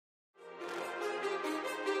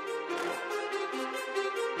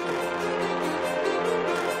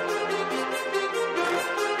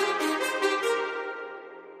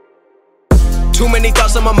many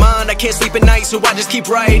thoughts on my mind, I can't sleep at night, so I just keep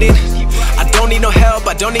writing. I don't need no help,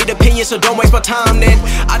 I don't need opinions, so don't waste my time then.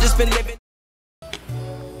 I just been living.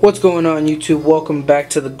 What's going on, YouTube? Welcome back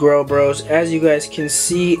to the Grow Bros. As you guys can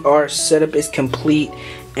see, our setup is complete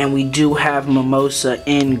and we do have Mimosa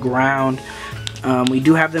in ground. We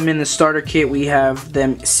do have them in the starter kit. We have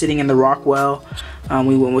them sitting in the Rockwell.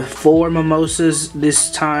 We went with 4 Mimosas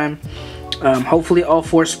this time. Hopefully all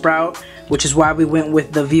 4 sprout, which is why we went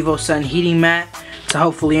with the Vivo Sun heating mat to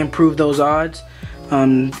hopefully improve those odds.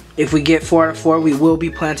 If we get 4 out of 4, we will be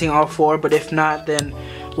planting all 4, but if not, then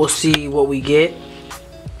we'll see what we get.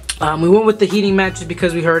 We went with the heating mat just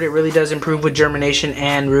because we heard it really does improve with germination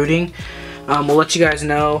and rooting. We'll let you guys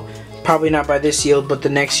know, probably not by this yield, but the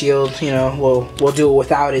next yield, you know, we'll do it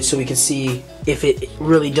without it so we can see if it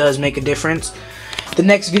really does make a difference. The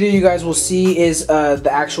next video you guys will see is the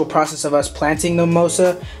actual process of us planting the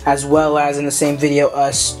mimosa, as well as in the same video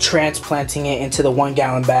us transplanting it into the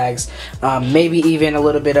 1-gallon bags. Maybe even a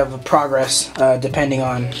little bit of a progress depending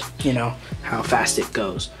on, you know, how fast it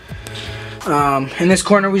goes. In this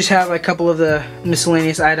corner we just have a couple of the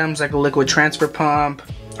miscellaneous items like a liquid transfer pump,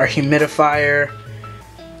 our humidifier,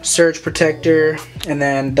 surge protector, and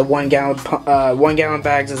then the 1-gallon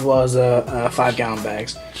bags as well as the 5-gallon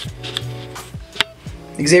bags.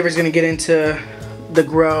 Xavier's gonna get into the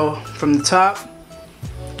grow from the top.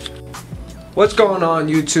 What's going on,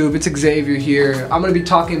 YouTube? It's Xavier here. I'm gonna be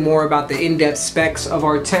talking more about the in-depth specs of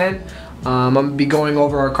our tent. I'm going to be going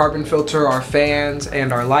over our carbon filter, our fans,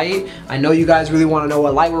 and our light. I know you guys really want to know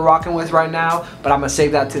what light we're rocking with right now, but I'm going to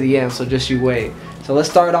save that to the end, so just you wait. So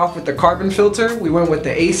let's start off with the carbon filter. We went with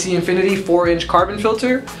the AC Infinity 4-inch carbon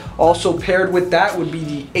filter. Also paired with that would be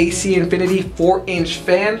the AC Infinity 4-inch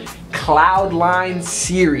fan Cloudline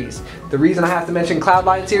series. The reason I have to mention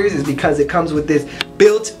Cloudline series is because it comes with this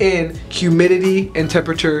built-in humidity and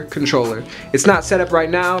temperature controller. It's not set up right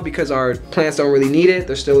now because our plants don't really need it.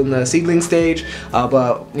 They're still in the seedling stage,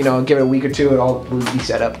 but you know, give it a week or two, it all will be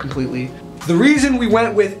set up completely. The reason we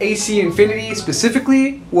went with AC Infinity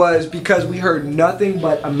specifically was because we heard nothing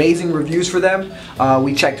but amazing reviews for them.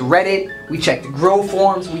 We checked Reddit, we checked grow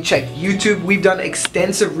forums, we checked YouTube. We've done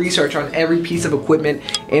extensive research on every piece of equipment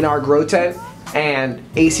in our grow tent, and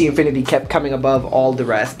AC Infinity kept coming above all the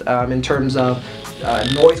rest in terms of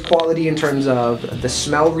noise quality, in terms of the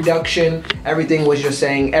smell reduction. Everything was just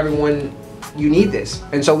saying, everyone, you need this.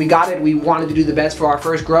 And so we got it. We wanted to do the best for our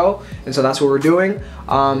first grow, and so that's what we're doing.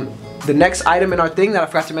 The next item in our thing that I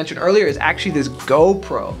forgot to mention earlier is actually this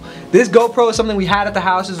GoPro. This GoPro is something we had at the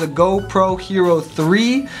house. It's a GoPro Hero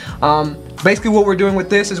 3. Basically what we're doing with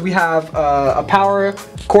this is we have a power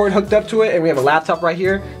cord hooked up to it, and we have a laptop right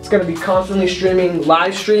here. It's going to be constantly streaming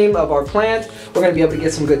live stream of our plants. We're going to be able to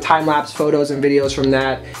get some good time-lapse photos and videos from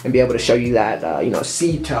that, and be able to show you that you know,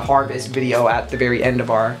 seed to harvest video at the very end of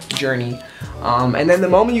our journey. And then the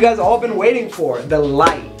moment you guys all been waiting for, the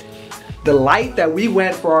light. The light that we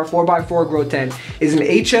went for our 4x4 grow tent is an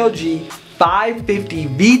HLG 550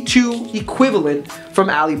 V2 equivalent from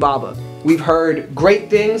Alibaba. We've heard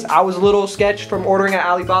great things. I was a little sketched from ordering at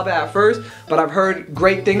Alibaba at first, but I've heard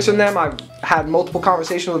great things from them. I've had multiple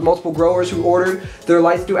conversations with multiple growers who ordered their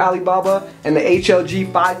lights through Alibaba, and the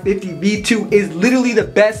HLG 550 V2 is literally the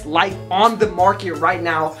best light on the market right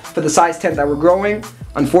now for the size tent that we're growing.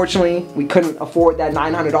 Unfortunately, we couldn't afford that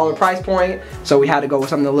 $900 price point, so we had to go with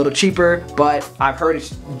something a little cheaper, but I've heard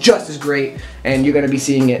it's just as great, and you're going to be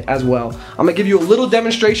seeing it as well. I'm going to give you a little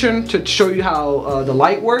demonstration to show you how the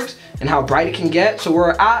light works and how bright it can get. So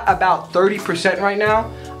we're at about 30% right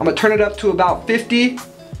now. I'm going to turn it up to about 50,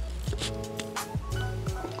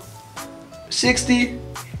 60.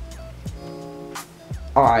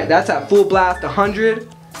 Alright, that's at full blast,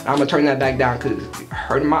 100. I'm going to turn that back down because it's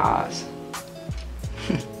hurting my eyes.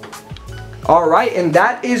 Alright, and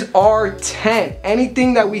that is our tent.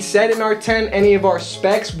 Anything that we said in our tent, any of our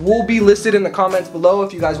specs, will be listed in the comments below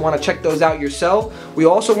if you guys want to check those out yourself. We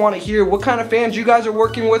also want to hear what kind of fans you guys are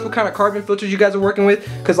working with, what kind of carbon filters you guys are working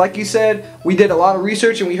with, because like you said, we did a lot of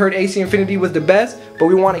research and we heard AC Infinity was the best, but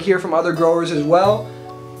we want to hear from other growers as well.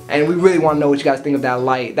 And we really want to know what you guys think of that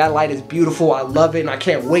light. That light is beautiful. I love it, and I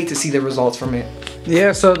can't wait to see the results from it.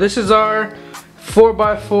 Yeah, so this is our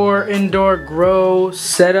 4x4 indoor grow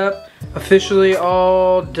setup. Officially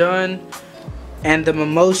all done, and the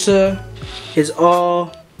mimosa is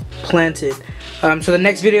all planted. So the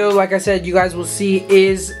next video, like I said, you guys will see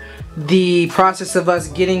is the process of us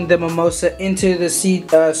getting the mimosa into the seed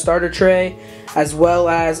starter tray, as well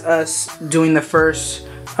as us doing the first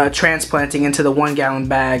transplanting into the 1 gallon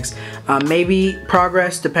bags. Maybe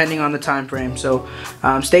progress depending on the time frame. So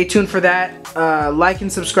stay tuned for that. Like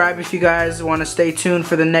and subscribe if you guys want to stay tuned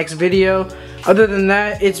for the next video. Other than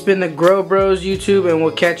that, it's been the GrowBros YouTube, and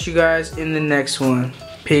we'll catch you guys in the next one.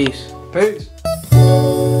 Peace. Peace.